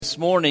this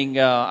morning,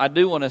 I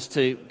do want us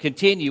to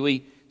continue.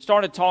 We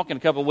started talking a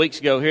couple of weeks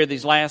ago here,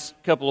 these last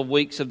couple of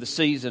weeks of the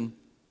season,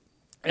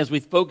 as we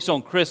focus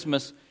on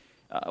Christmas.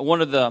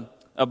 One of the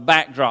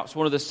backdrops,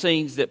 one of the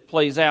scenes that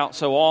plays out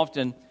so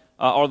often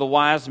are the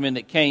wise men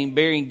that came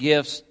bearing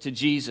gifts to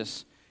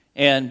Jesus.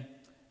 And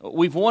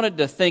we've wanted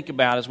to think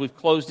about, as we've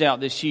closed out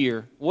this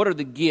year, what are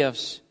the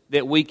gifts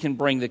that we can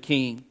bring the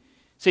King?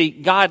 See,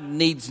 God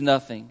needs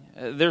nothing.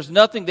 There's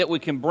nothing that we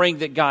can bring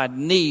that God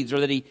needs or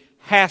that He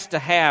has to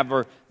have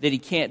or that He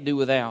can't do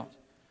without.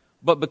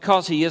 But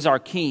because He is our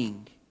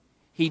King,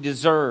 He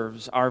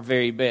deserves our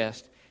very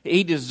best.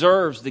 He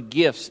deserves the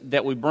gifts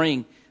that we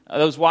bring.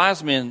 Those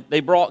wise men,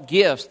 they brought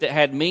gifts that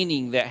had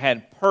meaning, that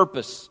had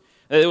purpose.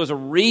 There was a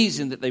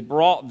reason that they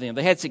brought them.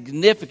 They had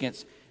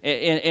significance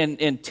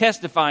in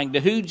testifying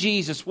to who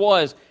Jesus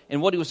was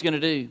and what He was going to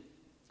do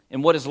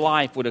and what His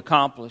life would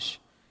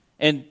accomplish.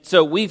 And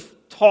so we've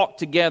talked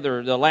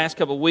together the last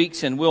couple of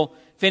weeks, and we'll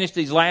finish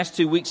these last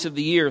 2 weeks of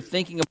the year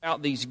thinking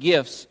about these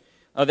gifts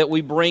that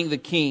we bring the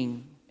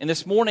King. And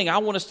this morning I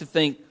want us to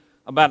think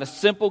about a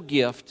simple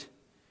gift,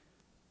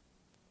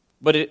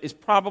 but it is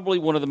probably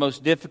one of the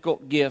most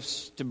difficult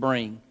gifts to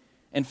bring.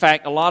 In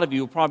fact, a lot of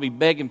you will probably be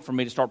begging for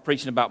me to start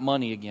preaching about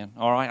money again,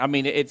 all right? I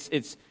mean,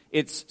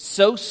 it's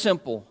so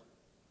simple,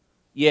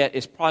 yet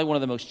it's probably one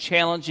of the most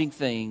challenging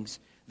things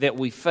that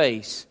we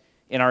face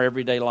in our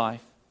everyday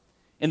life.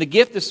 And the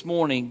gift this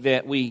morning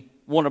that we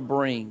want to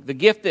bring, the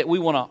gift that we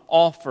want to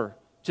offer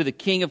to the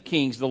King of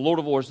Kings, the Lord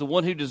of Lords, the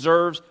one who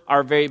deserves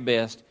our very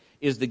best,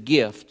 is the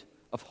gift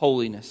of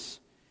holiness.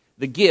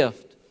 The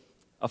gift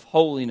of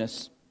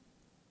holiness.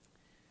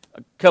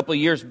 A couple of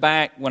years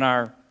back, when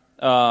our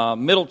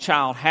middle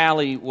child,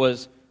 Hallie,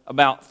 was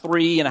about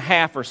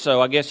 3.5 or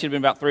so, I guess she'd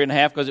been about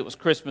 3.5 because it was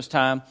Christmas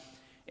time,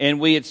 and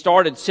we had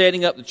started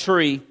setting up the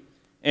tree.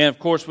 And, of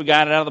course, we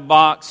got it out of the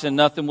box, and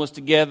nothing was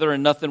together,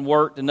 and nothing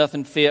worked, and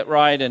nothing fit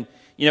right. And,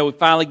 you know, we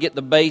finally get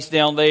the base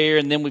down there,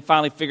 and then we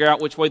finally figure out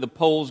which way the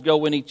poles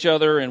go in each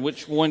other and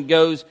which one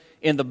goes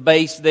in the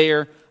base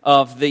there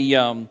of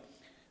the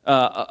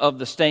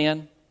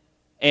stand.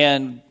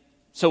 And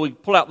so we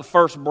pull out the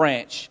first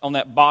branch on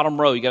that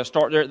bottom row. You got to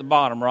start there at the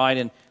bottom, right?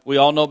 And we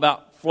all know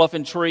about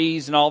fluffing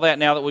trees and all that.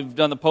 Now that we've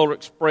done the Polar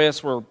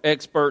Express, we're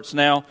experts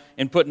now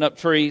in putting up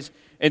trees.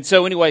 And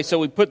so anyway, so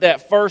we put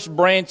that first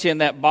branch in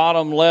that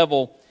bottom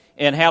level,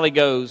 and Hallie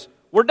goes,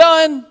 "We're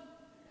done."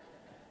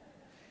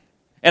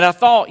 And I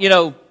thought, you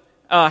know,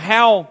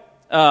 how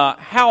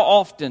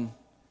often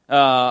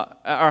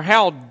or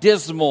how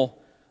dismal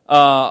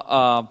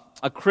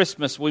a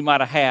Christmas we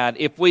might have had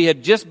if we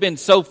had just been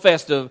so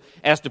festive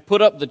as to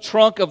put up the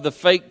trunk of the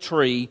fake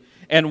tree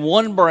and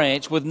one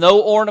branch with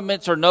no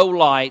ornaments or no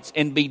lights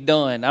and be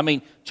done. I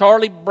mean,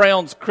 Charlie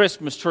Brown's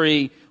Christmas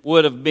tree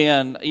would have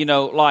been, you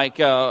know, like,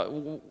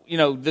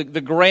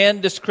 the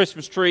grandest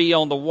Christmas tree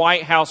on the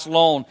White House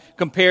lawn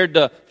compared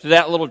to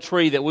that little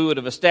tree that we would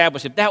have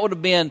established. If that would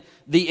have been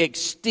the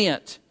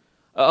extent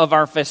of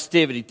our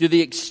festivity, to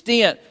the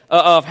extent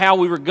of how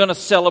we were going to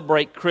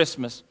celebrate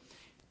Christmas.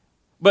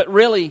 But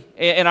really,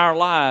 in our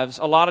lives,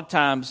 a lot of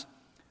times,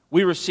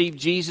 we receive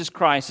Jesus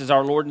Christ as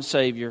our Lord and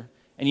Savior.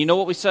 And you know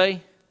what we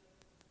say?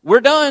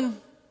 We're done.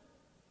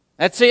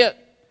 That's it.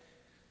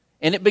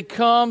 And it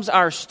becomes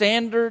our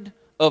standard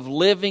of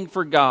living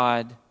for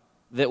God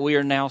that we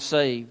are now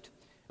saved.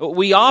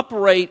 We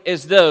operate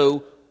as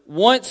though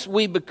once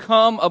we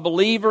become a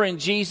believer in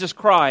Jesus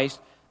Christ,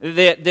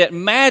 that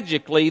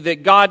magically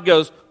that God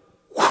goes,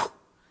 whoosh,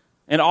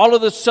 and all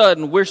of a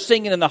sudden we're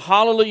singing in the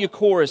hallelujah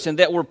chorus, and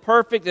that we're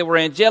perfect, that we're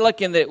angelic,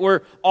 and that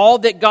we're all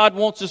that God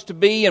wants us to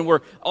be, and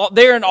we're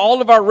there in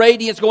all of our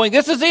radiance going,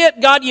 "This is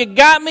it, God, you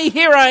got me,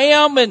 here I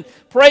am," and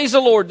praise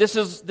the Lord, this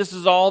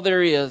is all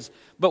there is.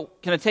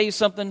 But can I tell you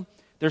something?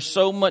 There's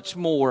so much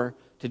more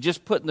to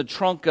just putting the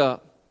trunk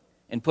up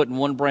and putting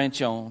one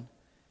branch on.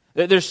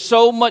 There's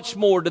so much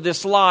more to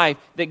this life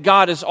that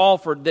God has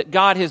offered, that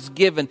God has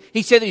given.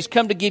 He said that He's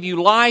come to give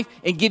you life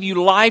and give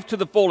you life to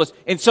the fullest.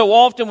 And so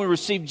often we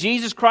receive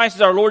Jesus Christ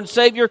as our Lord and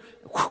Savior,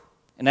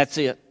 and that's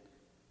it.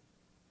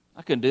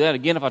 I couldn't do that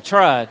again if I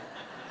tried.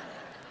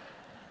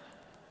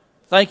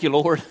 Thank you,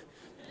 Lord.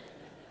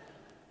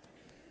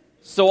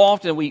 So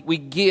often we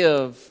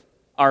give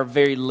our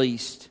very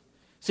least.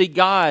 See,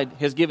 God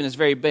has given His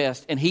very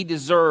best, and He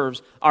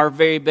deserves our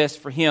very best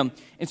for Him.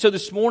 And so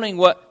this morning,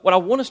 what I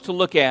want us to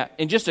look at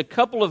in just a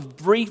couple of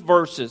brief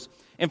verses.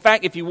 In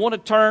fact, if you want to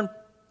turn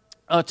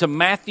to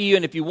Matthew,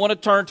 and if you want to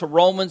turn to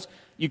Romans,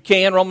 you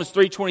can. Romans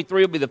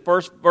 3:23 will be the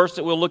first verse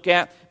that we'll look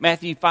at.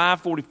 Matthew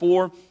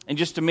 5:44 in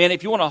just a minute.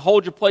 If you want to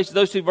hold your place to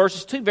those two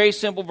verses, two very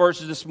simple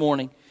verses this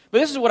morning. But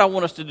this is what I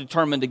want us to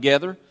determine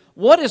together.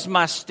 What is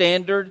my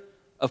standard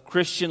of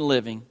Christian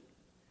living?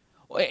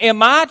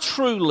 Am I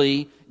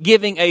truly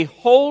giving a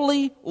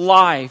holy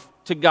life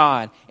to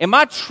God? Am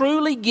I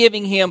truly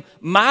giving Him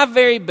my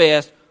very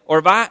best,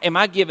 or am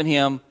I giving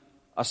Him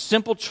a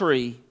simple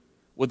tree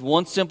with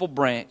one simple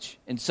branch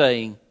and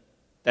saying,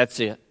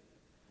 "That's it.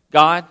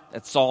 God,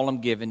 that's all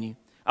I'm giving you"?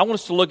 I want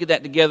us to look at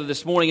that together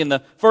this morning. And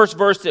the first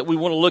verse that we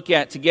want to look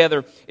at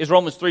together is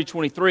Romans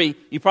 3:23.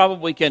 You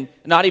probably can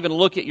not even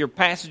look at your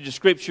passage of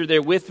Scripture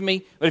there with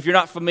me. But if you're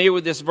not familiar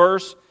with this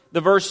verse,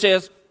 the verse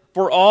says,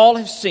 "For all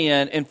have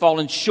sinned and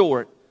fallen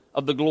short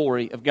of the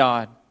glory of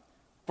God."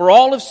 For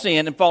all have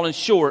sinned and fallen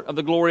short of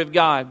the glory of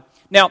God.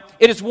 Now,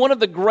 it is one of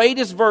the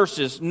greatest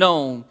verses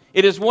known.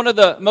 It is one of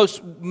the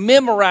most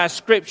memorized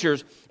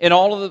scriptures in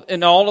all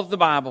of the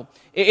Bible.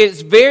 It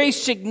is very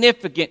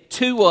significant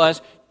to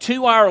us,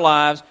 to our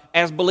lives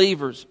as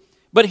believers.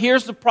 But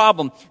here's the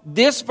problem.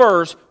 This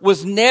verse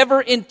was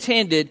never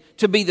intended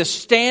to be the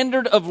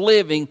standard of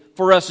living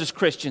for us as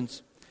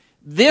Christians.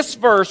 This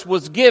verse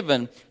was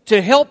given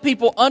to help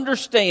people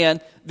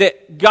understand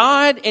that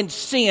God and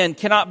sin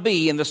cannot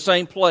be in the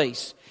same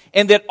place,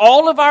 and that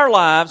all of our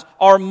lives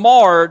are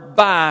marred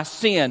by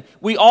sin.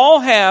 We all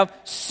have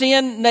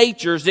sin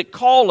natures that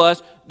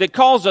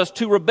cause us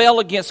to rebel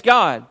against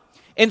God.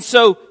 And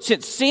so,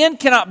 since sin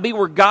cannot be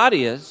where God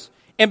is,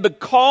 and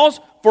because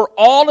for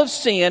all of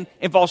sin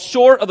and fall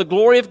short of the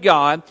glory of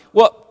God,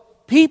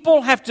 what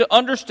people have to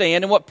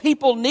understand and what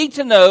people need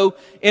to know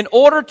in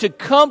order to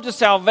come to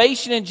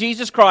salvation in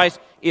Jesus Christ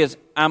is,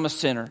 I'm a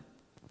sinner.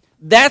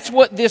 That's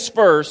what this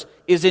verse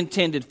is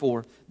intended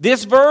for.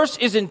 This verse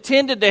is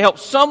intended to help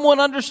someone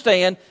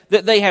understand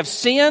that they have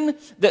sinned,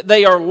 that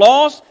they are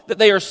lost, that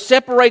they are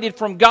separated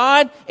from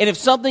God, and if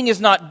something is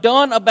not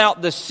done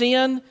about the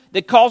sin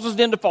that causes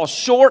them to fall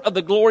short of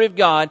the glory of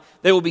God,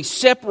 they will be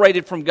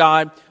separated from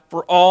God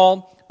for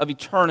all of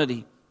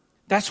eternity.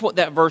 That's what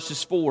that verse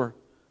is for.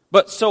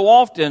 But so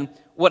often,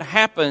 what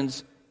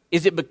happens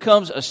is it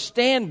becomes a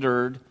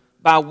standard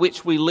by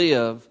which we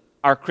live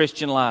our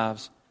Christian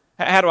lives.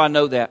 How do I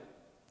know that?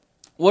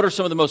 What are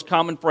some of the most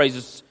common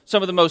phrases,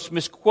 some of the most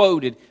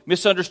misquoted,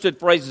 misunderstood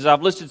phrases?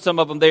 I've listed some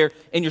of them there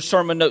in your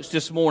sermon notes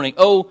this morning.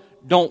 Oh,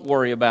 don't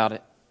worry about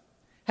it.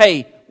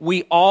 Hey,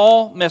 we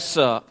all mess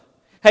up.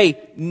 Hey,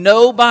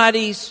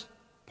 nobody's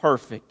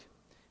perfect.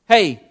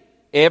 Hey,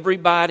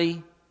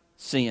 everybody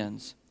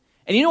sins.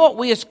 And you know what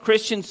we as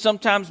Christians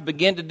sometimes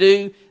begin to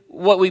do?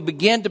 What we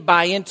begin to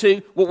buy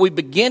into? What we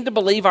begin to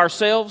believe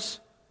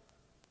ourselves?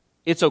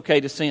 It's okay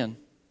to sin.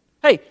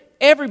 Hey,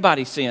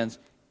 everybody sins.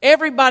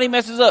 Everybody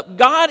messes up.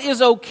 God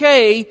is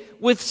okay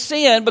with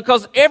sin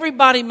because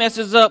everybody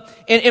messes up.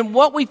 And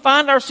what we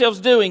find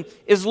ourselves doing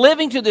is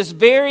living to this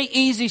very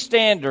easy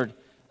standard.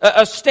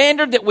 A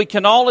standard that we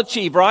can all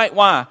achieve, right?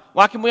 Why?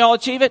 Why can we all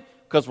achieve it?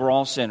 Because we're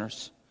all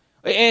sinners.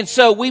 And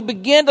so we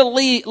begin to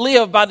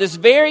live by this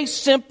very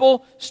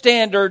simple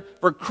standard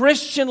for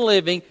Christian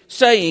living,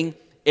 saying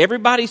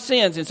everybody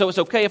sins. And so it's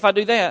okay if I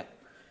do that.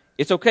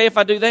 It's okay if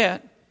I do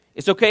that.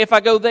 It's okay if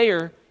I go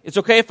there. It's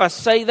okay if I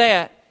say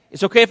that.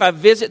 It's okay if I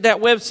visit that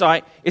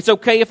website. It's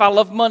okay if I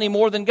love money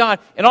more than God.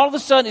 And all of a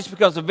sudden, it's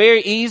because a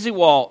very easy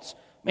waltz.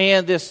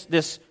 Man,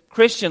 this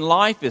Christian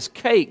life is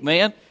cake,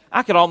 man.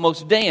 I could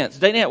almost dance.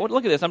 Look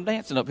at this. I'm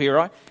dancing up here,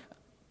 right?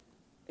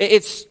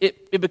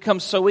 It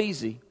becomes so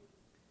easy.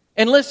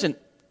 And listen,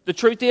 the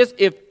truth is,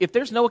 if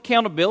there's no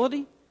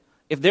accountability,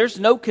 if there's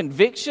no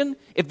conviction,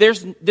 if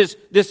there's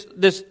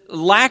this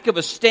lack of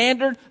a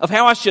standard of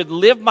how I should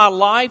live my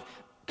life,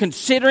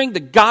 considering the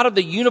God of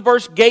the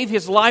universe gave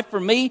His life for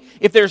me,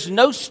 if there's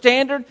no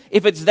standard,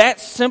 if it's that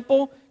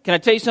simple, can I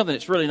tell you something?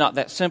 It's really not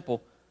that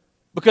simple.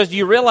 Because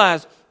you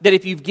realize that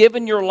if you've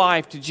given your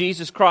life to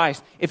Jesus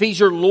Christ, if He's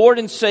your Lord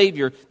and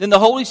Savior, then the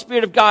Holy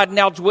Spirit of God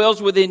now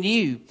dwells within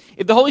you.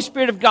 If the Holy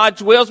Spirit of God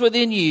dwells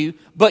within you,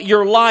 but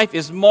your life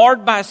is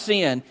marred by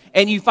sin,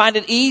 and you find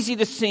it easy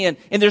to sin,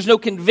 and there's no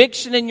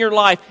conviction in your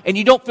life, and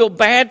you don't feel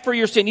bad for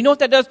your sin, you know what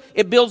that does?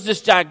 It builds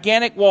this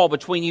gigantic wall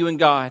between you and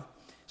God.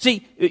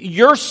 See,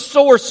 your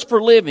source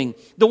for living,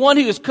 the one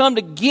who has come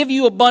to give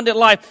you abundant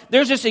life,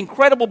 there's this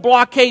incredible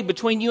blockade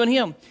between you and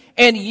Him.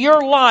 And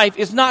your life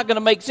is not going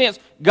to make sense.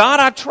 God,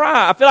 I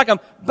try. I feel like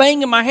I'm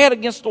banging my head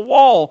against the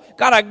wall.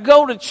 God, I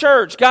go to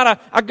church. God,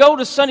 I go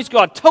to Sunday school.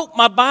 I tote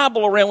my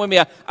Bible around with me.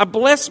 I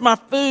bless my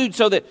food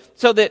so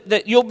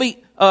that you'll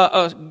be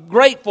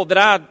grateful that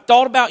I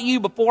thought about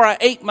you before I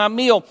ate my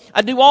meal.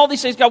 I do all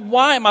these things. God,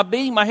 why am I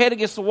beating my head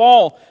against the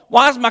wall?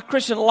 Why is my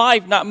Christian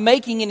life not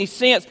making any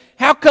sense?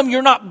 How come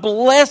you're not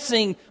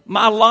blessing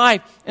my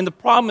life? And the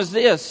problem is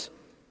this.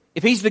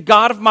 If He's the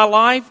God of my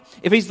life,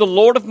 if He's the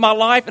Lord of my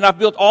life, and I've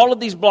built all of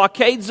these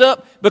blockades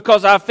up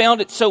because I've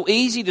found it so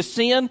easy to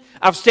sin,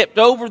 I've stepped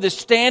over this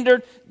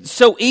standard, it's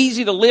so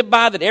easy to live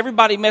by that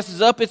everybody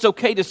messes up, it's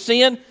okay to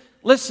sin,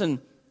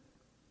 listen,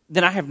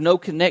 then I have no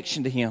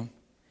connection to Him.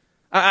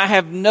 I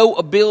have no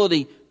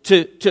ability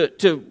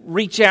to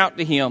reach out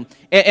to Him.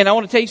 And I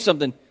want to tell you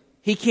something,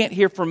 He can't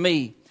hear from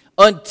me.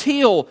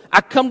 Until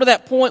I come to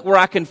that point where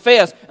I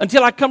confess,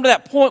 until I come to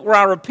that point where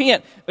I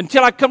repent,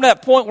 Until I come to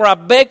that point where I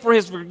beg for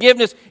His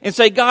forgiveness and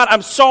say, God,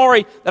 I'm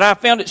sorry that I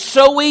found it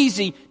so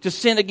easy to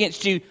sin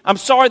against You. I'm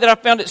sorry that I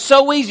found it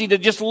so easy to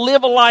just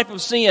live a life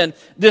of sin.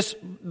 This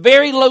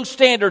very low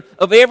standard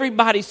of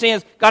everybody's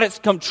sins. God, it's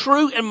come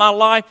true in my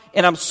life,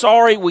 and I'm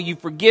sorry. Will You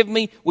forgive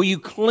me? Will You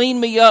clean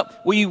me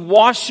up? Will You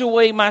wash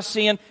away my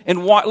sin?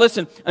 And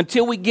listen,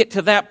 until we get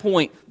to that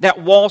point, that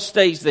wall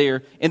stays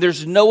there, and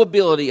there's no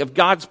ability of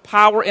God's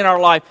power in our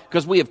life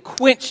because we have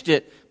quenched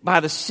it by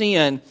the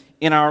sin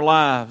in our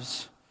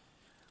lives.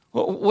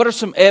 What are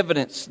some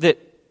evidence that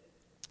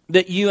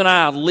you and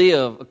I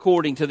live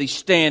according to these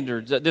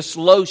standards, this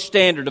low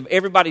standard of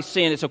everybody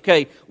saying it's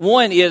okay?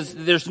 One is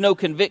there's no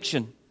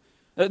conviction.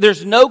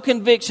 There's no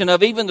conviction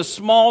of even the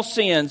small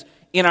sins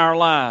in our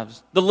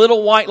lives. The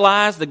little white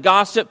lies, the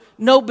gossip,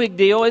 no big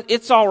deal.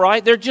 It's all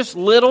right. They're just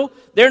little.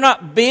 They're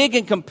not big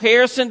in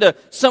comparison to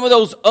some of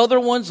those other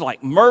ones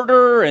like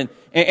murder and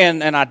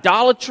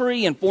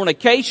idolatry and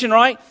fornication,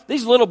 right?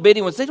 These little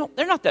bitty ones, they're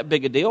not that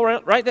big a deal,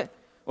 right?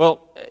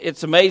 Well,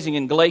 it's amazing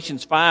in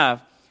Galatians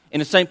 5, in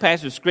the same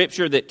passage of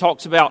Scripture that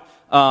talks about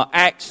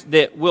acts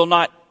that will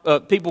not,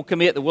 people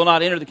commit that will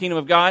not enter the kingdom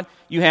of God.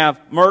 You have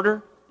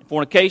murder,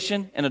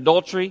 fornication, and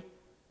adultery.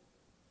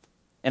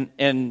 And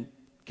can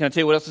I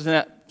tell you what else is in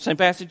that same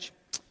passage?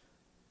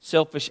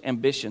 Selfish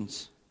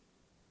ambitions,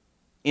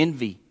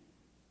 envy,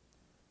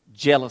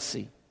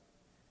 jealousy.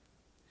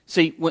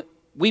 See, when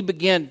we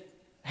begin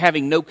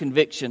having no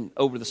conviction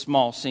over the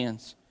small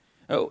sins.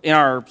 In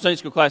our Sunday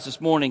school class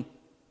this morning,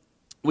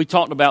 we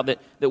talked about that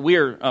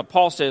we're,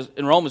 Paul says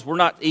in Romans, we're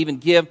not to even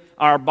give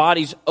our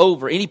bodies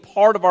over, any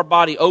part of our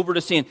body over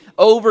to sin,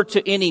 over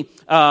to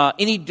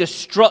any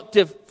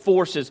destructive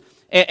forces.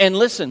 And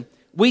listen,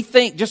 we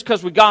think just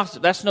because we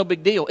gossip, that's no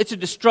big deal. It's a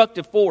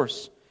destructive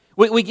force.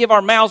 We give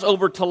our mouths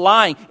over to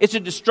lying. It's a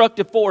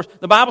destructive force.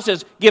 The Bible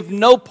says, give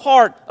no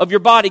part of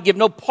your body, give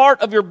no part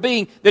of your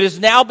being that has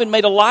now been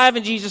made alive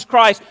in Jesus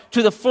Christ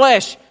to the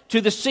flesh, to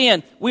the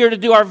sin. We are to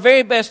do our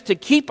very best to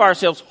keep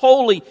ourselves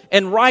holy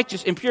and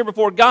righteous and pure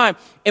before God.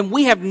 And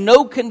we have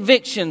no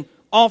conviction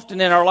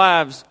often in our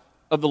lives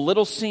of the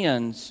little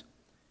sins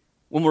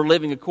when we're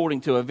living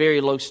according to a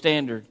very low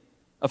standard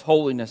of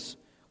holiness.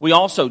 We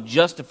also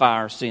justify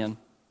our sin.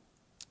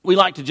 We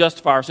like to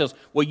justify ourselves.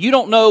 Well, you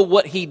don't know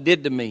what he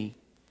did to me.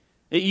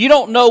 You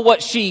don't know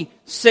what she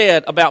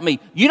said about me.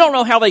 You don't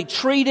know how they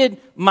treated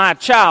my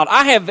child.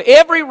 I have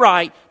every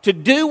right to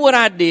do what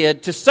I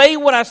did, to say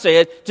what I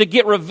said, to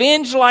get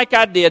revenge like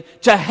I did,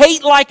 to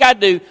hate like I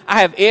do. I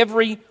have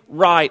every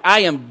right. I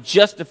am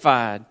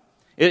justified.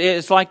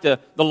 It's like the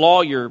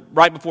lawyer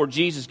right before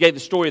Jesus gave the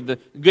story of the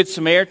Good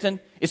Samaritan.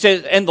 It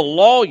says, and the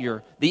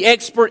lawyer, the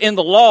expert in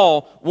the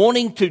law,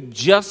 wanting to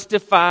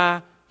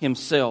justify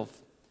himself.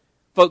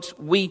 Folks,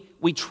 we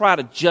try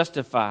to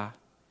justify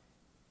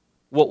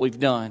what we've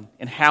done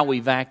and how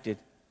we've acted.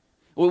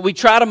 We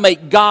try to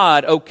make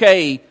God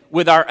okay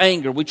with our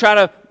anger. We try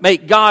to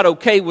make God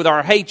okay with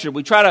our hatred.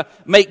 We try to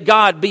make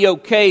God be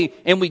okay,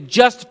 and we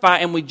justify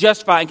and we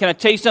justify. And can I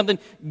tell you something?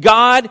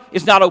 God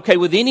is not okay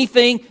with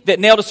anything that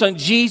nailed His Son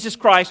Jesus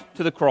Christ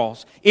to the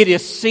cross. It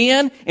is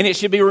sin, and it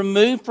should be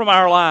removed from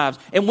our lives.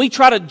 And we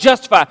try to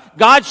justify.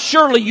 God,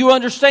 surely you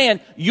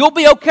understand. You'll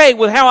be okay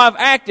with how I've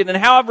acted and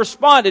how I've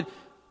responded.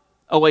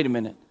 Oh, wait a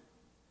minute.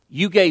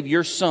 You gave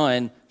your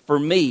Son for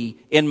me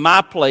in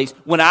my place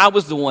when I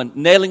was the one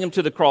nailing Him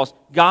to the cross.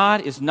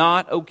 God is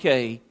not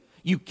okay.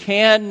 You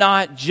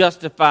cannot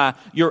justify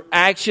your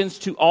actions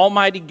to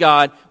Almighty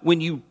God when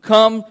you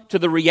come to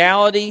the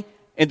reality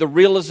and the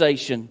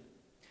realization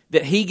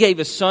that He gave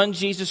His Son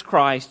Jesus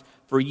Christ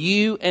for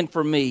you and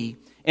for me.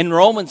 And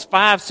Romans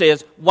 5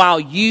 says, while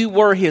you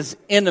were His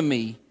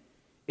enemy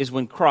is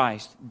when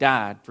Christ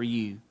died for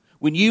you.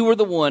 When you were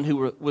the one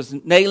who was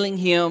nailing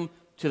Him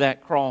to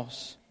that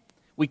cross.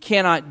 We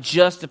cannot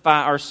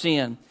justify our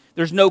sin.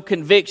 There's no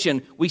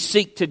conviction. We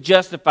seek to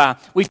justify.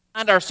 We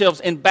find ourselves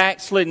in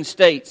backslidden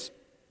states.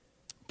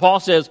 Paul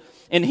says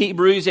in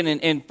Hebrews and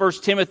in 1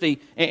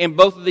 Timothy, in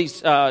both of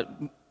these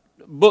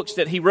books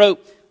that he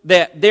wrote,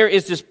 that there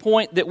is this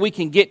point that we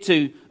can get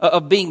to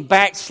of being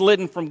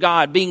backslidden from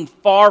God, being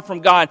far from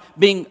God,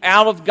 being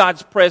out of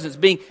God's presence,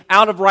 being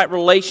out of right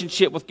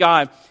relationship with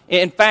God.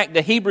 In fact,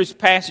 the Hebrews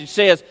passage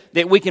says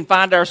that we can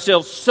find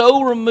ourselves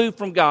so removed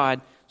from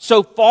God,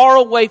 so far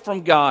away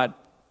from God,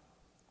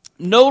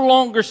 no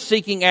longer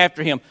seeking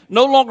after Him,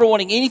 no longer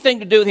wanting anything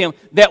to do with Him,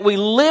 that we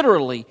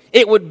literally,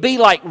 it would be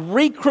like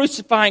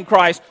re-crucifying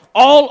Christ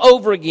all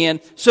over again,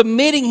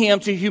 submitting Him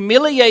to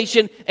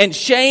humiliation and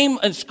shame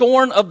and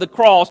scorn of the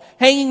cross,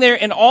 hanging there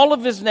in all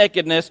of His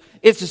nakedness.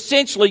 It's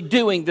essentially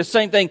doing the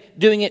same thing,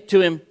 doing it to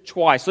Him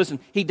twice. Listen,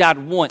 He died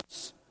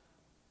once.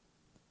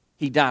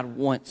 He died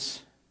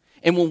once.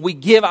 And when we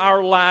give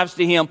our lives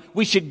to Him,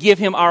 we should give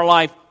Him our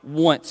life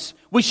once.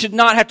 We should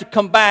not have to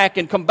come back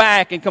and come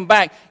back and come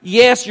back.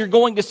 Yes, you're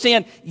going to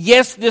sin.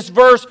 Yes, this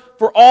verse,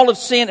 for all of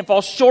sin and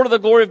fall short of the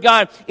glory of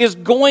God, is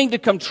going to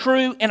come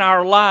true in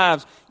our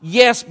lives.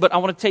 Yes, but I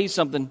want to tell you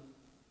something.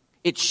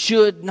 It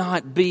should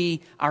not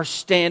be our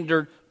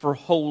standard for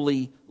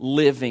holy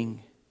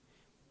living.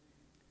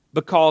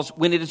 Because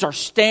when it is our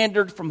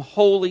standard from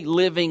holy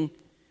living,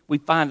 we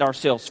find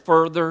ourselves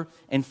further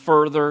and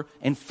further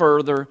and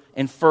further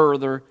and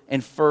further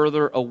and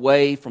further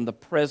away from the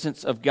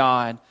presence of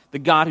God, the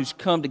God who's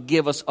come to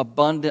give us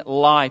abundant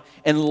life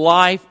and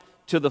life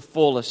to the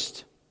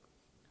fullest.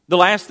 The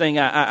last thing,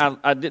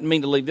 I didn't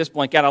mean to leave this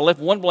blank out. I left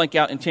one blank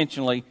out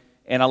intentionally,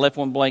 and I left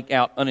one blank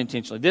out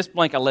unintentionally. This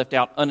blank I left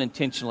out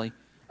unintentionally.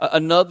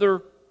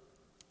 Another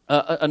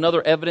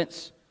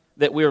evidence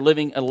that we are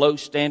living a low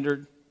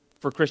standard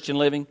for Christian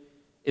living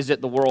is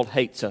that the world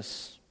hates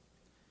us.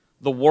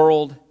 The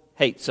world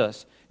hates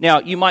us. Now,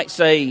 you might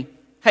say,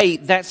 hey,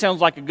 that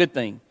sounds like a good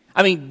thing.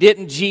 I mean,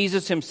 didn't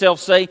Jesus himself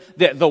say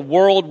that the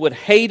world would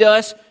hate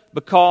us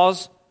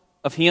because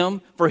of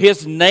him? For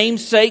his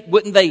name's sake,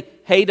 wouldn't they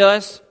hate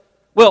us?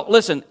 Well,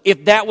 listen,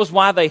 if that was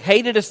why they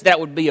hated us, that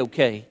would be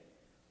okay.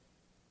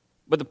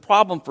 But the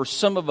problem for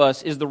some of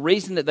us is the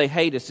reason that they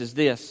hate us is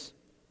this.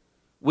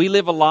 We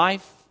live a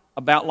life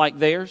about like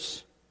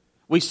theirs.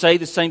 We say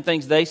the same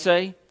things they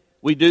say.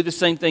 We do the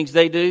same things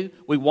they do.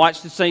 We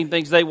watch the same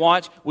things they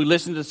watch. We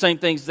listen to the same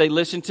things they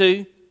listen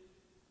to.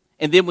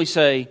 And then we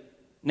say,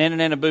 Nana,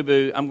 nana,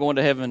 boo-boo, I'm going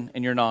to heaven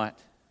and you're not.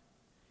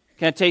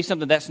 Can I tell you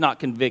something? That's not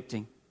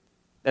convicting.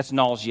 That's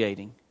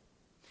nauseating.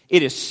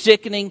 It is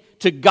sickening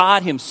to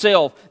God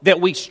himself that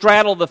we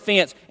straddle the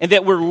fence and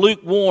that we're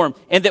lukewarm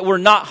and that we're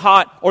not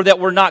hot or that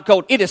we're not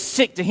cold. It is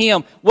sick to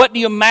him. What do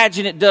you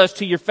imagine it does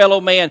to your fellow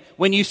man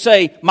when you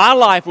say, my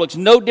life looks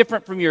no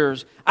different from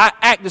yours? I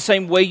act the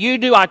same way you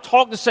do. I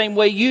talk the same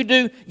way you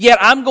do. Yet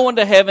I'm going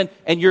to heaven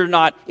and you're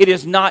not. It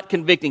is not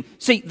convicting.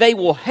 See, they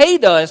will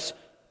hate us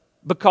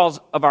because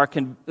of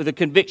the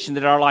conviction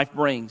that our life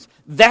brings.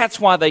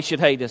 That's why they should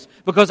hate us.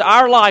 Because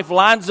our life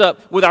lines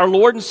up with our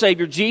Lord and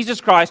Savior,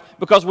 Jesus Christ,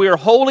 because we are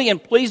holy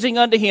and pleasing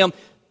unto him,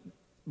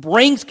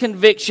 brings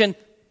conviction,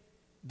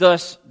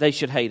 thus they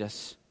should hate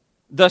us.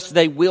 Thus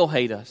they will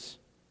hate us.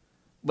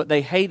 But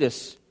they hate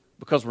us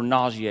because we're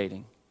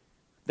nauseating.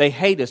 They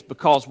hate us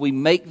because we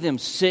make them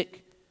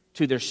sick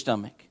to their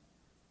stomach.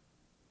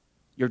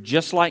 You're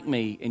just like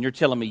me, and you're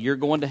telling me you're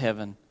going to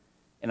heaven,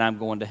 and I'm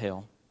going to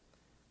hell.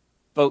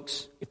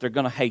 Folks, if they're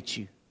going to hate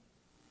you,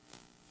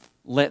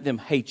 let them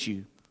hate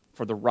you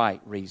for the right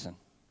reason.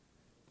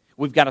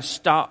 We've got to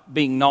stop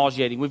being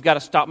nauseating. We've got to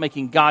stop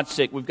making God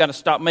sick. We've got to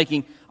stop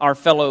making our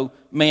fellow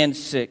man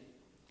sick.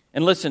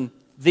 And listen,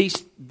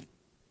 these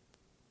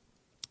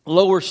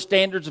lower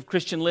standards of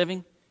Christian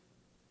living,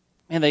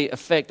 man, they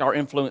affect our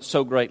influence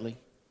so greatly.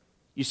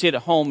 You sit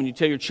at home and you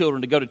tell your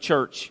children to go to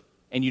church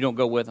and you don't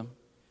go with them.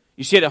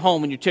 You sit at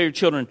home and you tell your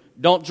children,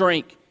 don't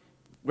drink,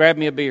 grab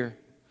me a beer.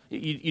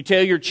 You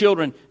tell your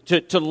children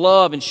to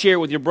love and share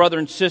with your brother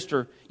and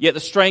sister, yet the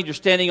stranger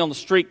standing on the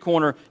street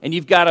corner and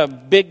you've got a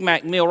Big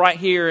Mac meal right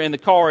here in the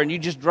car and you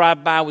just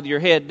drive by with your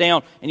head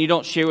down and you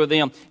don't share with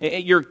them.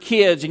 Your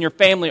kids and your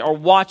family are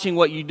watching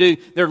what you do.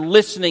 They're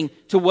listening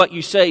to what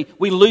you say.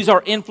 We lose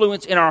our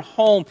influence in our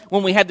home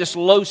when we have this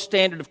low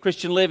standard of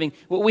Christian living.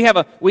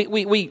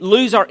 We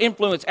lose our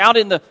influence out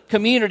in the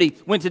community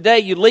when today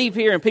you leave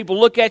here and people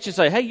look at you and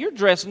say, hey, you're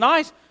dressed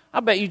nice. I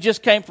bet you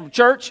just came from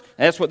church.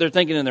 That's what they're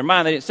thinking in their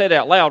mind. They didn't say that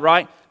out loud,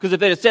 right? Because if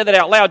they had said that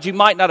out loud, you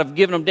might not have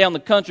given them down the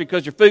country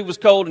because your food was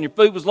cold and your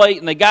food was late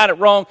and they got it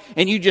wrong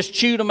and you just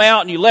chewed them out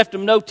and you left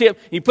them no tip.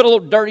 And you put a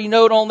little dirty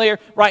note on there,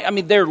 right? I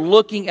mean, they're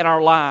looking at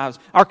our lives.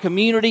 Our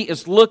community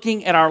is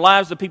looking at our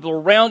lives. The people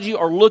around you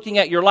are looking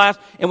at your lives.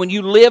 And when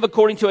you live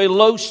according to a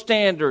low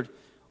standard,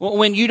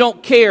 when you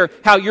don't care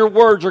how your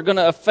words are going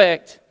to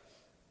affect,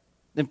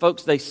 then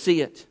folks, they see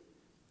it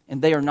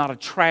and they are not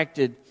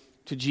attracted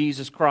to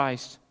Jesus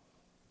Christ.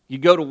 You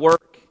go to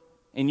work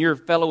and your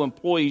fellow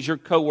employees, your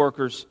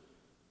coworkers,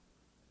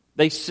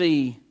 they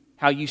see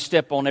how you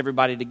step on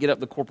everybody to get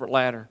up the corporate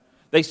ladder.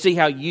 They see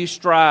how you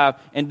strive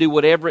and do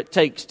whatever it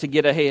takes to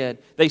get ahead.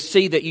 They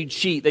see that you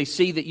cheat. They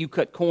see that you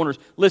cut corners.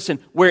 Listen,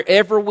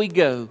 wherever we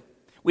go,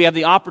 we have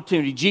the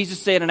opportunity. Jesus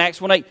said in Acts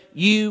 1:8,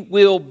 you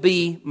will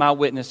be my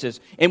witnesses.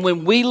 And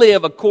when we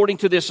live according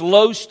to this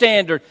low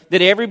standard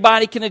that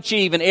everybody can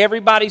achieve and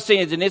everybody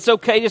sins and it's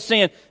okay to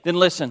sin, then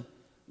listen,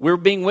 we're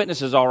being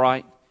witnesses, all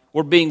right.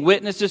 We're being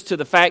witnesses to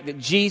the fact that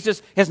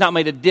Jesus has not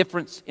made a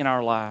difference in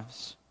our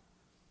lives.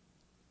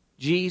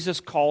 Jesus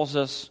calls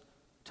us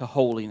to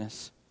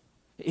holiness.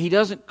 He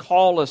doesn't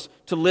call us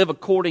to live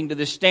according to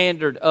the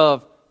standard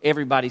of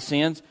everybody's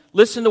sins.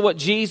 Listen to what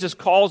Jesus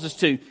calls us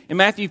to. In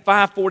Matthew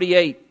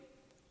 5:48,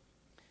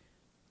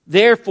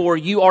 therefore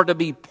you are to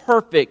be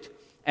perfect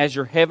as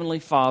your heavenly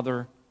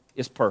Father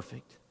is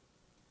perfect.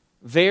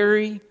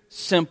 Very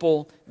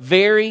simple,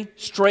 very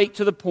straight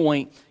to the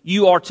point.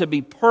 You are to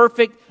be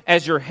perfect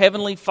as your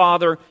heavenly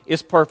Father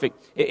is perfect.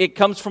 It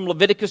comes from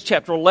Leviticus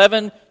chapter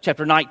 11,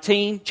 chapter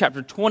 19,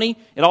 chapter 20.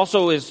 It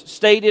also is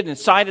stated and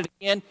cited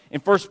again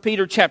in 1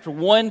 Peter chapter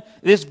 1.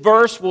 This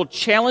verse will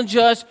challenge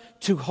us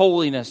to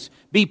holiness.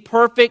 Be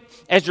perfect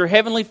as your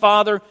heavenly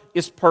Father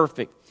is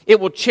perfect.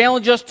 It will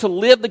challenge us to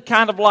live the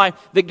kind of life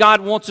that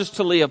God wants us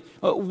to live.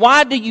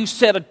 Why do you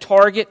set a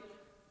target?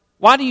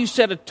 Why do you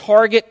set a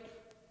target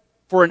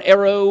for an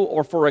arrow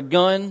or for a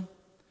gun?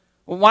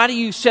 Why do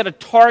you set a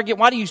target?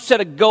 Why do you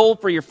set a goal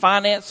for your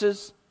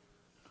finances?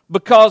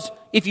 Because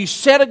if you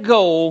set a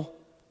goal,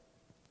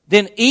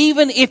 then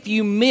even if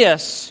you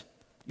miss,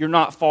 you're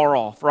not far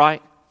off,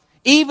 right?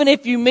 Even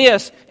if you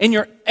miss and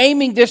you're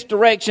aiming this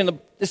direction,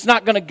 it's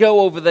not going to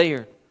go over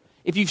there.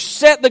 If you've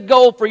set the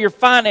goal for your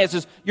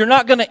finances, you're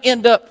not going to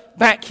end up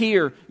back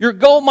here. Your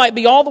goal might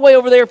be all the way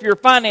over there for your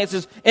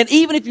finances, and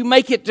even if you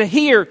make it to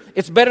here,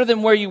 it's better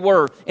than where you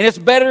were, and it's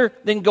better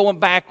than going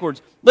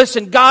backwards.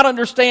 Listen, God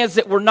understands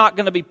that we're not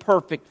going to be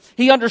perfect.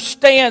 He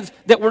understands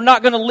that we're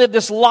not going to live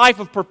this life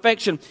of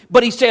perfection,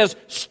 but He says,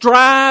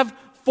 strive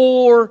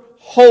for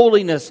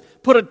holiness.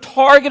 Put a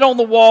target on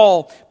the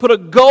wall, put a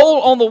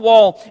goal on the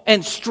wall,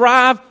 and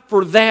strive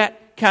for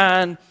that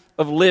kind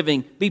of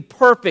living. Be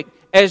perfect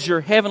as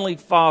your heavenly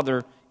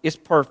Father is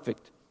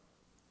perfect.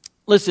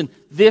 Listen,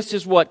 this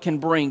is what can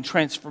bring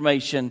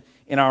transformation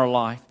in our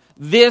life.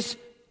 This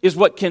is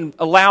what can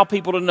allow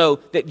people to know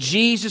that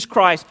Jesus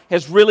Christ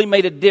has really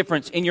made a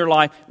difference in your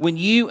life when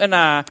you and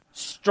I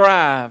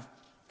strive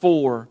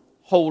for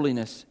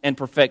holiness and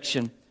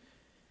perfection.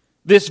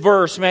 This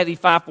verse, Matthew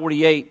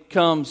 5:48,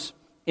 comes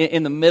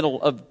in the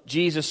middle of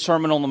Jesus'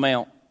 Sermon on the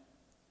Mount.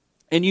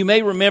 And you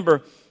may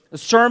remember the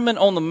Sermon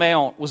on the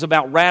Mount was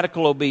about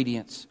radical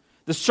obedience.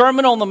 The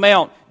Sermon on the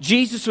Mount,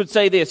 Jesus would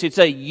say this. He'd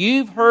say,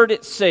 you've heard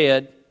it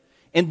said,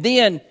 and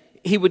then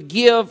He would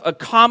give a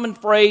common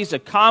phrase, a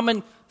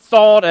common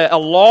thought, a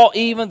law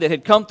even that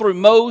had come through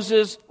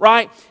Moses,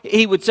 right?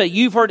 He would say,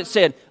 you've heard it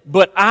said,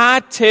 but I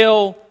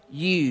tell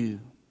you.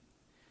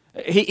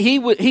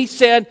 He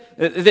said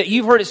that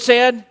you've heard it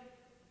said,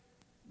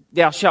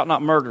 thou shalt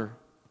not murder.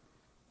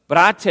 But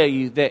I tell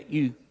you that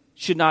you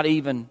should not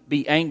even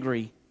be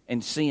angry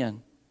and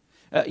sin.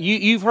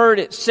 You've heard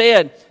it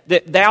said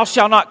that thou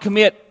shalt not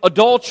commit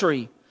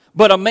adultery,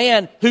 but a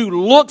man who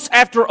looks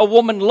after a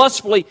woman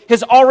lustfully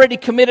has already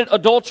committed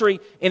adultery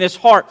in his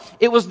heart.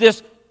 It was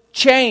this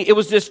change. It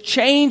was this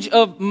change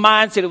of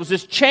mindset. It was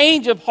this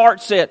change of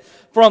heart set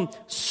from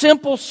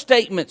simple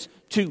statements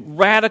to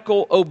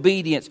radical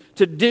obedience,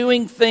 to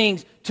doing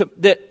things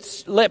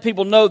that let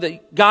people know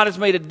that God has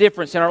made a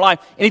difference in our life.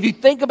 And if you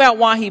think about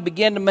why He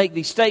began to make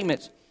these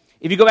statements,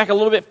 if you go back a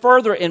little bit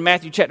further in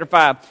Matthew chapter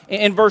 5,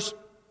 in verse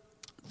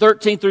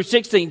 13 through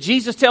 16,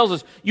 Jesus tells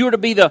us you are to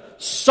be the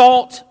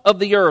salt of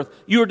the earth.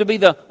 You are to be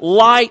the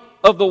light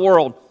of the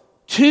world.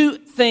 Two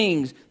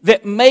things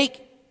that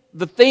make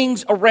the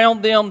things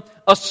around them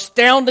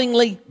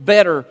astoundingly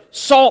better.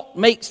 Salt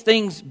makes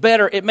things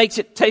better. It makes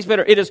it taste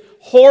better. It is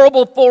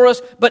horrible for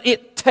us, but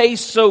it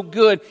tastes so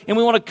good. And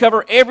we want to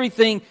cover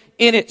everything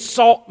in it.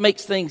 Salt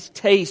makes things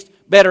taste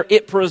better.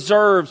 It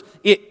preserves.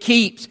 It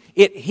keeps.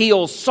 It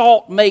heals.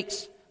 Salt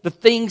makes the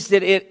things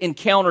that it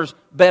encounters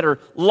better.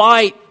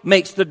 Light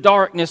makes the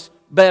darkness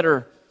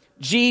better.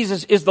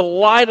 Jesus is the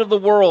light of the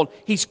world.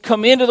 He's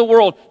come into the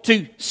world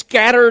to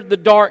scatter the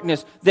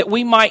darkness, that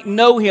we might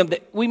know Him,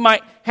 that we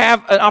might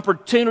have an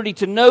opportunity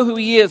to know who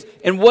He is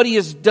and what He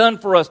has done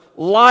for us.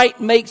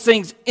 Light makes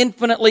things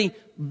infinitely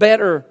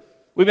better.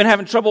 We've been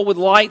having trouble with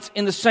lights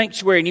in the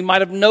sanctuary, and you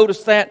might have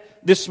noticed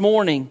that this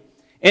morning.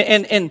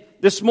 And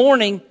this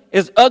morning,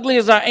 as ugly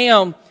as I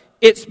am,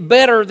 it's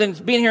better than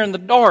being here in the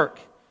dark.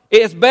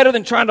 It's better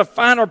than trying to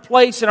find our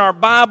place in our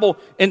Bible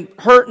and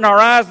hurting our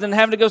eyes than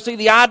having to go see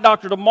the eye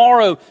doctor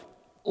tomorrow.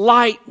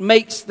 Light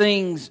makes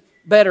things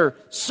better.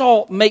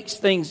 Salt makes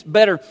things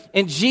better.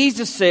 And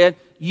Jesus said,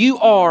 you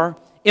are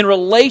in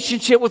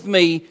relationship with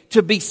me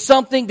to be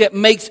something that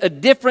makes a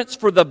difference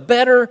for the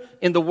better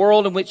in the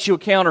world in which you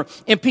encounter.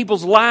 In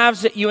people's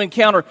lives that you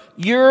encounter,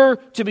 you're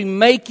to be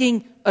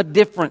making a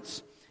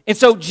difference. And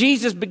so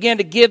Jesus began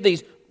to give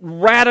these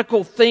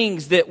radical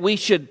things that we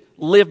should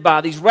live by,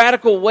 these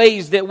radical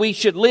ways that we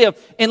should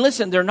live. And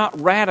listen, they're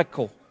not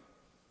radical.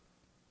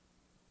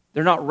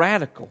 They're not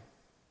radical.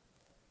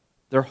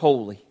 They're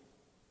holy.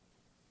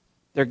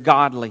 They're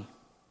godly.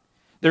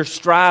 They're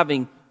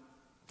striving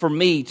for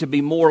me to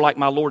be more like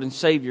my Lord and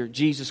Savior,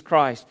 Jesus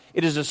Christ.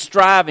 It is a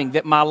striving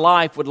that my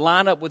life would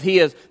line up with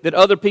His, that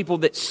other people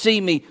that see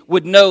me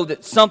would know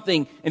that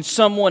something and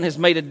someone has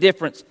made a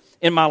difference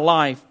in my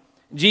life.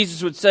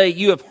 Jesus would say,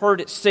 you have heard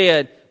it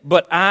said,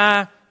 but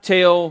I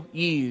tell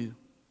you.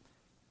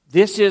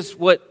 This is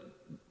what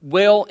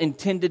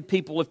well-intended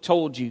people have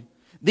told you.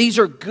 These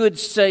are good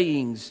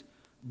sayings,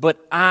 but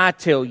I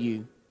tell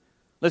you.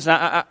 Listen,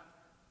 I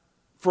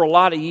for a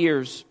lot of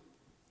years,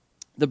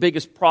 the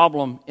biggest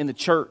problem in the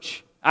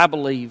church, I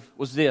believe,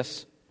 was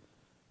this.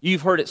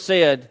 You've heard it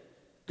said,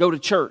 go to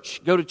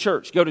church, go to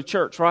church, go to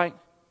church, right?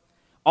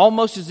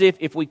 Almost as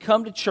if we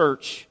come to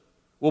church,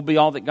 we'll be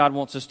all that God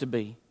wants us to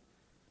be.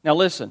 Now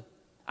listen,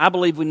 I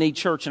believe we need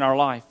church in our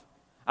life.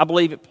 I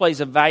believe it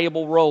plays a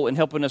valuable role in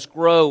helping us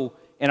grow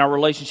in our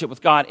relationship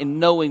with God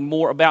and knowing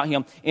more about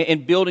Him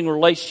and building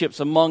relationships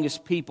among His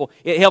people.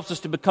 It helps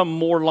us to become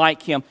more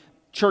like Him.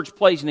 Church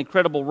plays an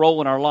incredible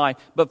role in our life.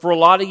 But for a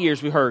lot of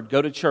years we heard,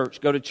 go to church,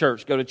 go to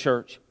church, go to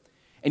church.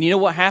 And you know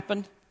what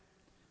happened?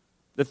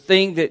 The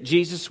thing that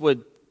Jesus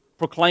would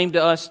proclaim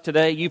to us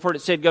today, you've heard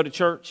it said, go to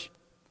church.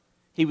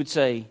 He would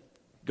say,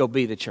 go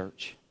be the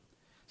church.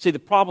 See, the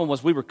problem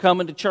was we were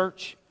coming to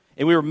church,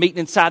 and we were meeting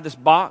inside this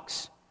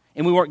box,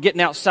 and we weren't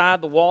getting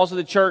outside the walls of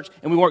the church,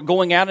 and we weren't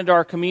going out into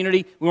our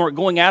community, we weren't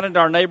going out into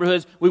our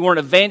neighborhoods, we weren't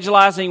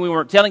evangelizing, we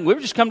weren't telling, we were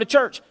just coming to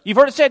church. You've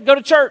heard it said, go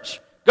to church,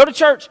 go to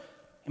church.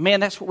 And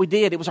man, that's what we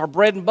did. It was our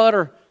bread and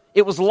butter.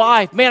 It was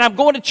life. Man, I'm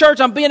going to church,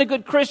 I'm being a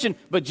good Christian.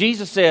 But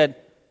Jesus said,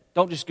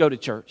 don't just go to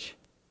church,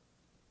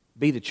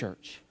 be the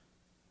church.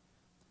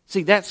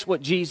 See, that's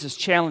what Jesus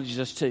challenges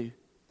us to.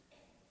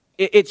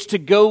 It's to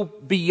go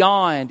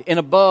beyond and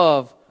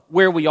above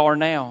where we are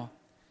now.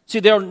 See,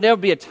 there'll never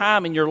be a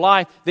time in your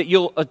life that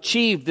you'll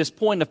achieve this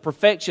point of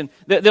perfection.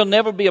 There'll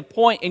never be a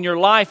point in your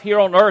life here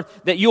on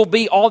earth that you'll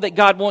be all that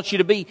God wants you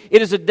to be.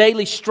 It is a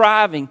daily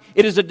striving.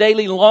 It is a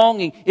daily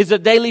longing. It's a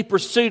daily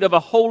pursuit of a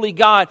holy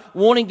God,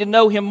 wanting to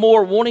know Him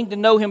more, wanting to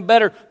know Him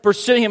better,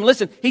 pursue Him.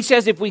 Listen, He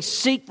says if we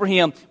seek for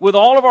Him with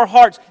all of our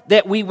hearts,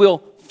 that we will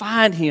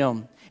find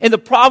Him. And the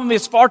problem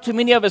is far too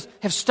many of us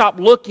have stopped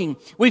looking.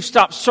 We've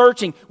stopped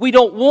searching. We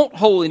don't want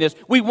holiness.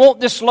 We want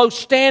this low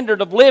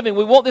standard of living.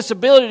 We want this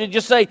ability to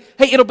just say,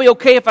 hey, it'll be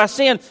okay if I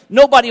sin.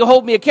 Nobody will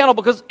hold me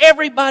accountable because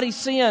everybody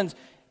sins.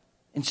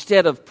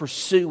 Instead of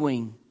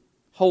pursuing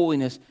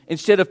holiness,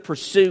 instead of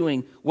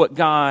pursuing what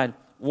God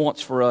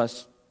wants for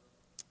us.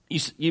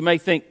 You may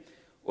think,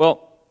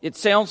 well, it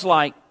sounds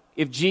like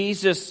if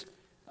Jesus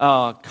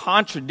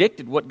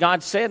contradicted what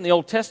God said in the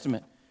Old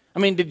Testament. I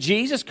mean, did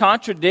Jesus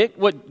contradict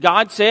what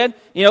God said?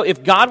 You know,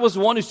 if God was the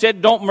one who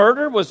said don't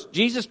murder, was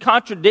Jesus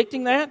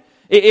contradicting that?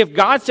 If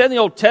God said in the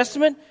Old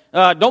Testament,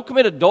 don't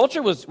commit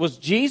adultery, was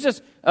Jesus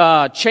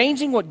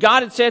changing what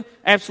God had said?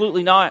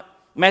 Absolutely not.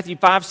 Matthew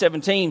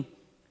 5:17,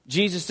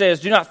 Jesus says,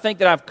 do not think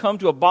that I've come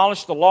to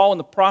abolish the law and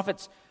the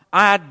prophets.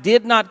 I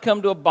did not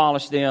come to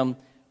abolish them,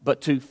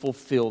 but to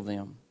fulfill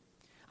them.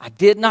 I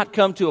did not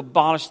come to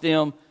abolish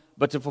them,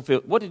 but to fulfill.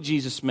 What did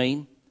Jesus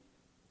mean?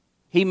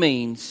 He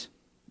means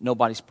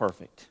nobody's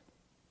perfect.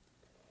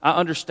 I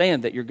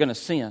understand that you're going to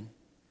sin.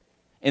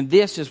 And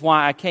this is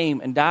why I came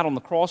and died on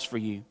the cross for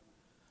you.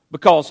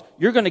 Because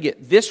you're going to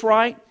get this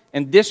right,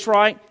 and this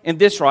right, and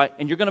this right,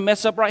 and you're going to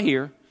mess up right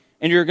here,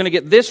 and you're going to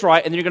get this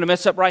right, and you're going to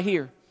mess up right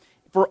here.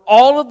 For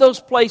all of those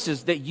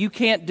places that you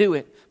can't do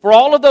it, for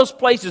all of those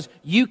places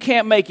you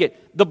can't make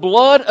it, the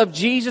blood of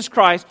Jesus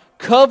Christ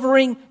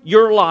covering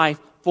your life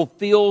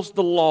fulfills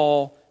the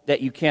law that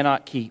you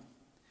cannot keep.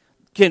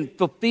 Can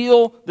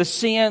fulfill the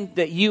sin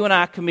that you and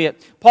I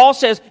commit. Paul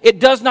says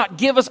it does not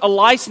give us a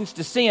license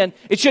to sin.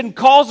 It shouldn't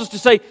cause us to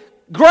say,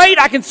 great,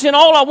 I can sin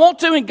all I want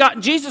to and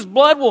God, Jesus'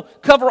 blood will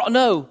cover all.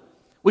 No,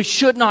 we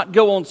should not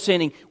go on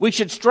sinning. We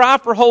should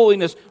strive for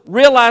holiness,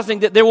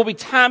 realizing that there will be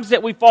times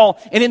that we fall.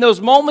 And in those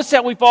moments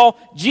that we fall,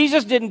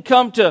 Jesus didn't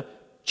come to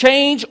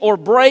change or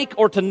break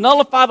or to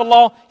nullify the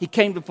law. He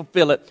came to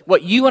fulfill it.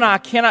 What you and I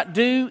cannot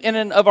do in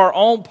and of our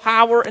own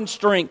power and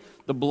strength,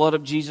 the blood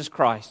of Jesus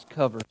Christ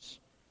covers.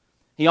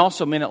 He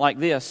also meant it like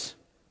this.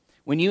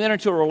 When you enter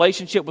into a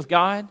relationship with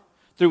God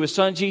through His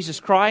Son Jesus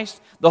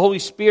Christ, the Holy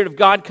Spirit of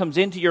God comes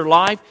into your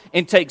life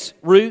and takes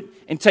root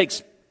and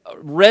takes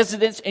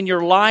residence in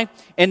your life.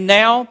 And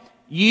now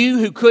you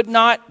who could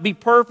not be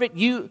perfect,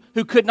 you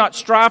who could not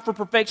strive for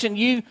perfection,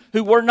 you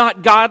who were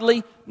not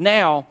godly,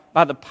 now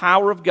by the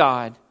power of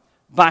God,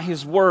 by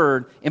His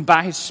Word and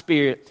by His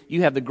Spirit,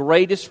 you have the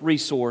greatest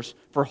resource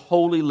for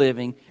holy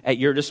living at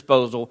your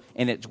disposal,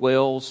 and it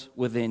dwells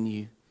within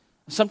you.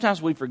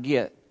 Sometimes we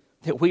forget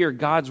that we are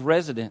God's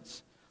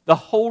residence. The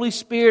Holy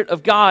Spirit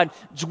of God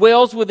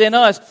dwells within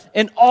us,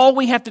 and all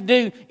we have to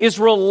do is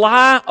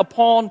rely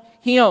upon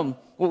Him.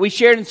 What we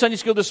shared in Sunday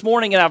school this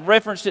morning, and I've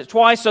referenced it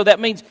twice, so that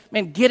means,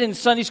 man, get in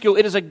Sunday school.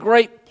 It is a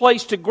great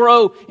place to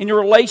grow in your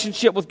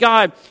relationship with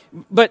God.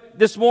 But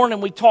this morning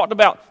we talked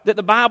about that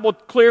the Bible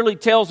clearly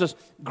tells us,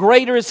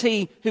 greater is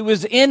He who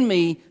is in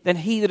me than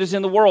he that is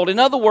in the world. In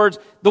other words,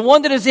 the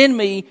one that is in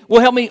me will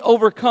help me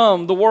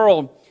overcome the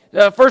world.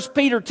 1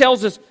 Peter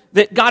tells us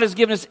that God has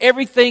given us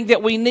everything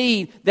that we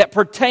need that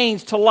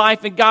pertains to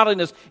life and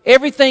godliness.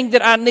 Everything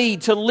that I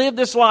need to live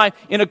this life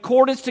in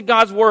accordance to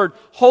God's Word,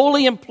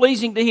 holy and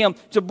pleasing to Him,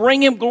 to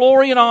bring Him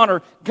glory and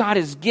honor. God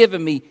has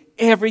given me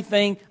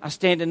everything I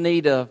stand in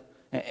need of.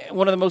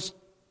 One of the most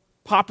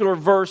popular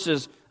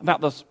verses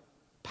about the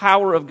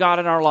power of God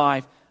in our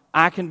life,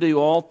 I can do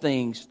all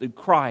things through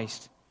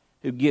Christ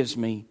who gives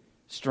me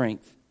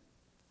strength.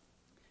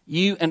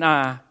 You and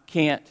I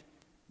can't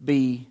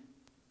be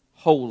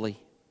holy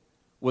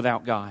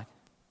without God.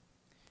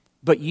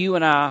 But you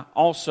and I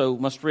also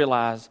must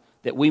realize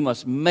that we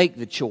must make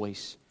the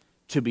choice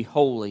to be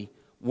holy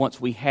once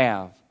we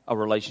have a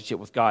relationship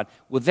with God.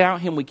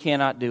 Without Him, we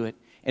cannot do it.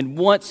 And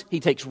once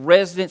He takes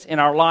residence in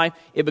our life,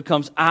 it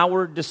becomes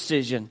our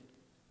decision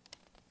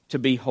to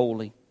be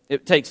holy.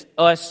 It takes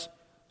us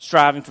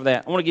striving for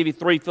that. I want to give you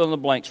 3 fill in the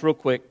blanks real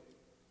quick.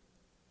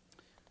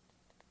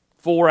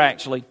 4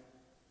 actually.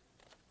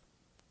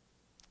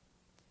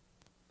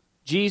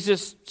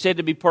 Jesus said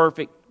to be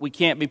perfect. We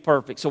can't be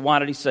perfect, so why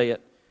did He say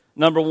it?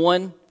 Number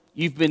 1,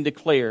 you've been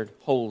declared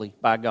holy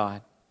by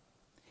God.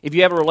 If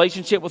you have a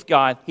relationship with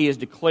God, He has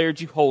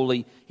declared you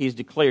holy. He has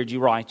declared you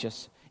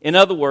righteous. In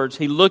other words,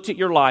 He looked at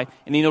your life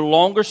and He no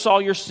longer saw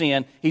your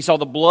sin. He saw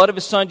the blood of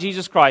His Son,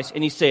 Jesus Christ,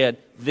 and He said,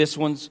 this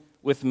one's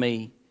with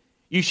me.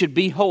 You should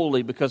be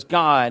holy because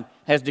God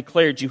has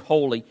declared you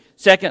holy.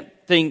 Second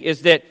thing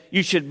is that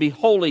you should be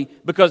holy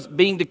because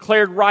being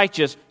declared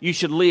righteous, you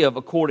should live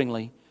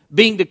accordingly.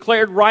 Being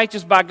declared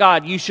righteous by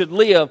God, you should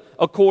live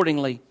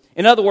accordingly.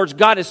 In other words,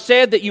 God has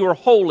said that you are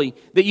holy,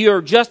 that you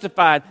are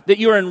justified, that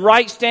you are in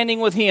right standing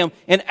with Him.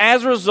 And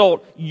as a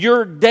result,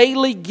 your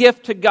daily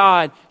gift to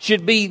God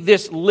should be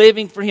this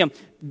living for Him,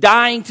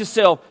 dying to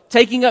self,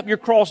 taking up your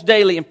cross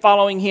daily and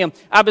following Him.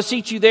 I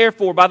beseech you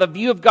therefore, by the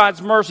view of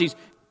God's mercies,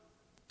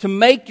 to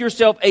make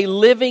yourself a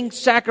living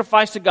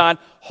sacrifice to God,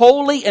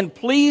 holy and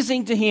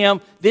pleasing to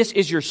Him. This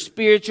is your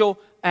spiritual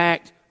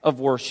act of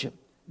worship.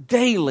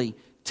 Daily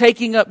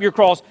taking up your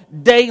cross,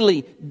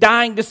 daily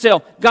dying to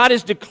self. God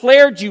has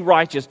declared you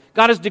righteous.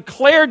 God has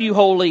declared you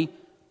holy.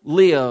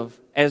 Live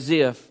as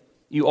if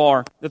you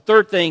are. The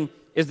third thing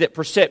is that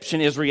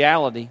perception is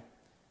reality.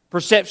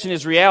 Perception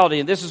is reality,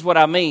 and this is what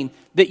I mean.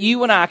 That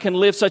you and I can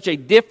live such a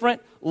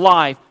different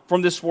life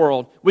from this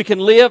world. We can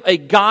live a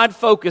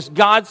God-focused,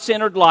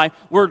 God-centered life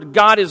where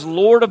God is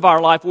Lord of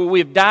our life, where we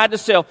have died to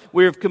self,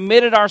 we have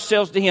committed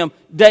ourselves to Him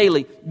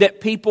daily,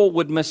 that people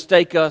would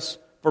mistake us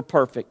for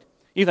perfect.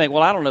 You think,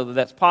 well, I don't know that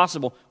that's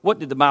possible. What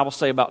did the Bible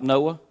say about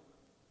Noah?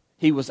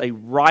 He was a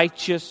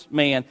righteous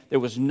man.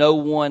 There was no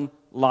one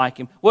like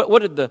him.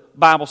 What did the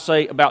Bible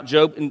say about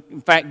Job?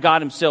 In fact,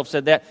 God Himself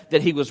said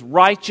that he was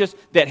righteous,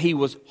 that he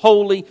was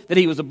holy, that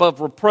he was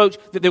above reproach,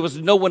 that there was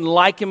no one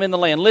like him in the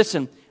land.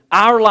 Listen,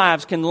 our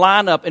lives can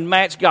line up and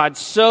match God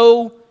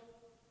so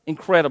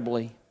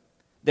incredibly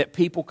that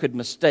people could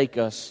mistake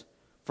us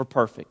for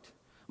perfect.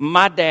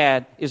 My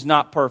dad is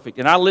not perfect,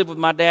 and I lived with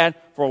my dad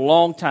for a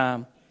long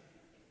time.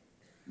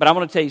 But I'm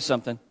going to tell you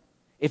something.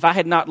 If I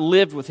had not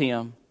lived with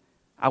him,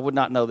 I would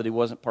not know that he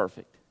wasn't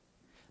perfect.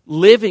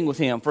 Living with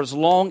him for as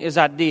long as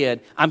I did,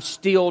 I'm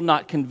still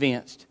not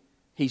convinced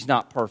he's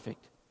not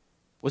perfect.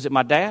 Was it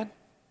my dad?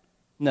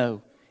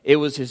 No. It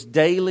was his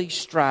daily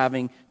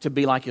striving to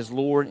be like his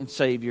Lord and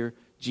Savior,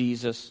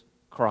 Jesus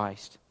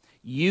Christ.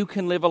 You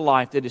can live a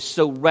life that is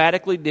so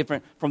radically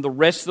different from the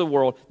rest of the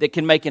world that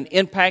can make an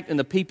impact in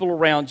the people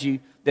around you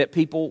that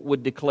people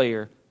would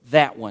declare,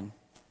 that one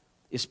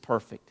is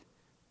perfect.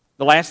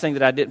 The last thing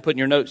that I didn't put in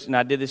your notes, and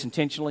I did this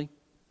intentionally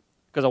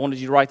because I wanted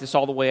you to write this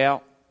all the way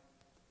out,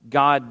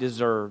 God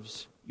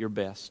deserves your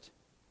best.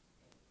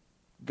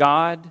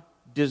 God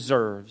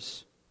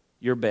deserves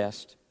your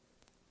best.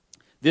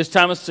 This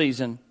time of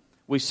season,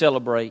 we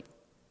celebrate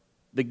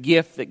the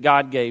gift that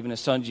God gave in His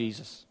Son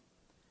Jesus.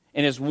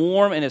 And as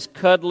warm and as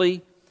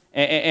cuddly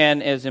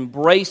and as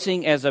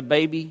embracing as a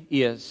baby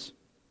is,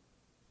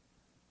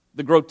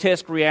 the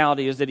grotesque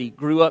reality is that He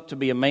grew up to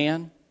be a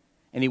man,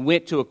 and He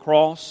went to a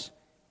cross,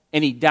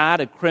 and He died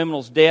a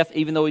criminal's death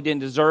even though He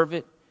didn't deserve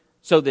it,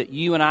 so that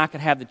you and I could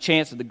have the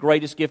chance of the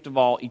greatest gift of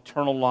all,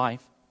 eternal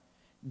life.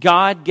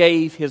 God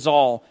gave His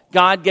all.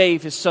 God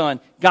gave His Son.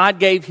 God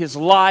gave His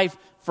life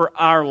for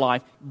our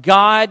life.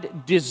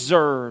 God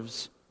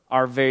deserves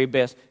our very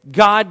best.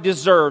 God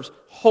deserves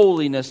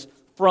holiness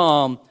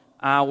from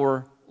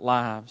our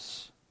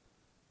lives.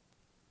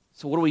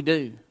 So what do we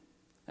do?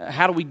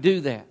 How do we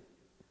do that?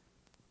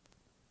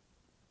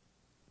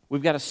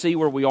 We've got to see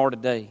where we are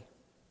today.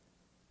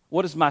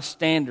 What is my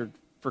standard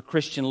for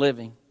Christian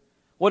living?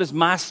 What is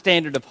my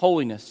standard of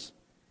holiness?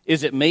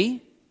 Is it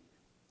me?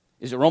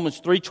 Is it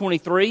Romans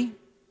 3:23?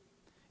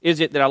 Is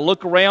it that I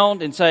look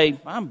around and say,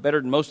 I'm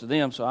better than most of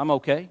them, so I'm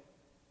okay?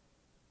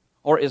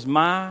 Or is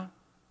my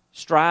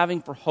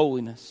striving for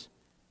holiness,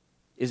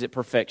 is it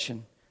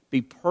perfection?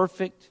 Be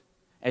perfect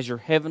as your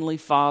heavenly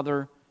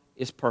Father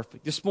is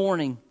perfect. This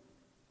morning,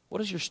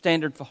 what is your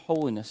standard for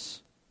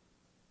holiness?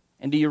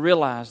 And do you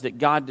realize that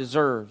God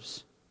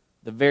deserves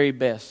the very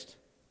best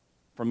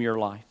from your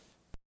life?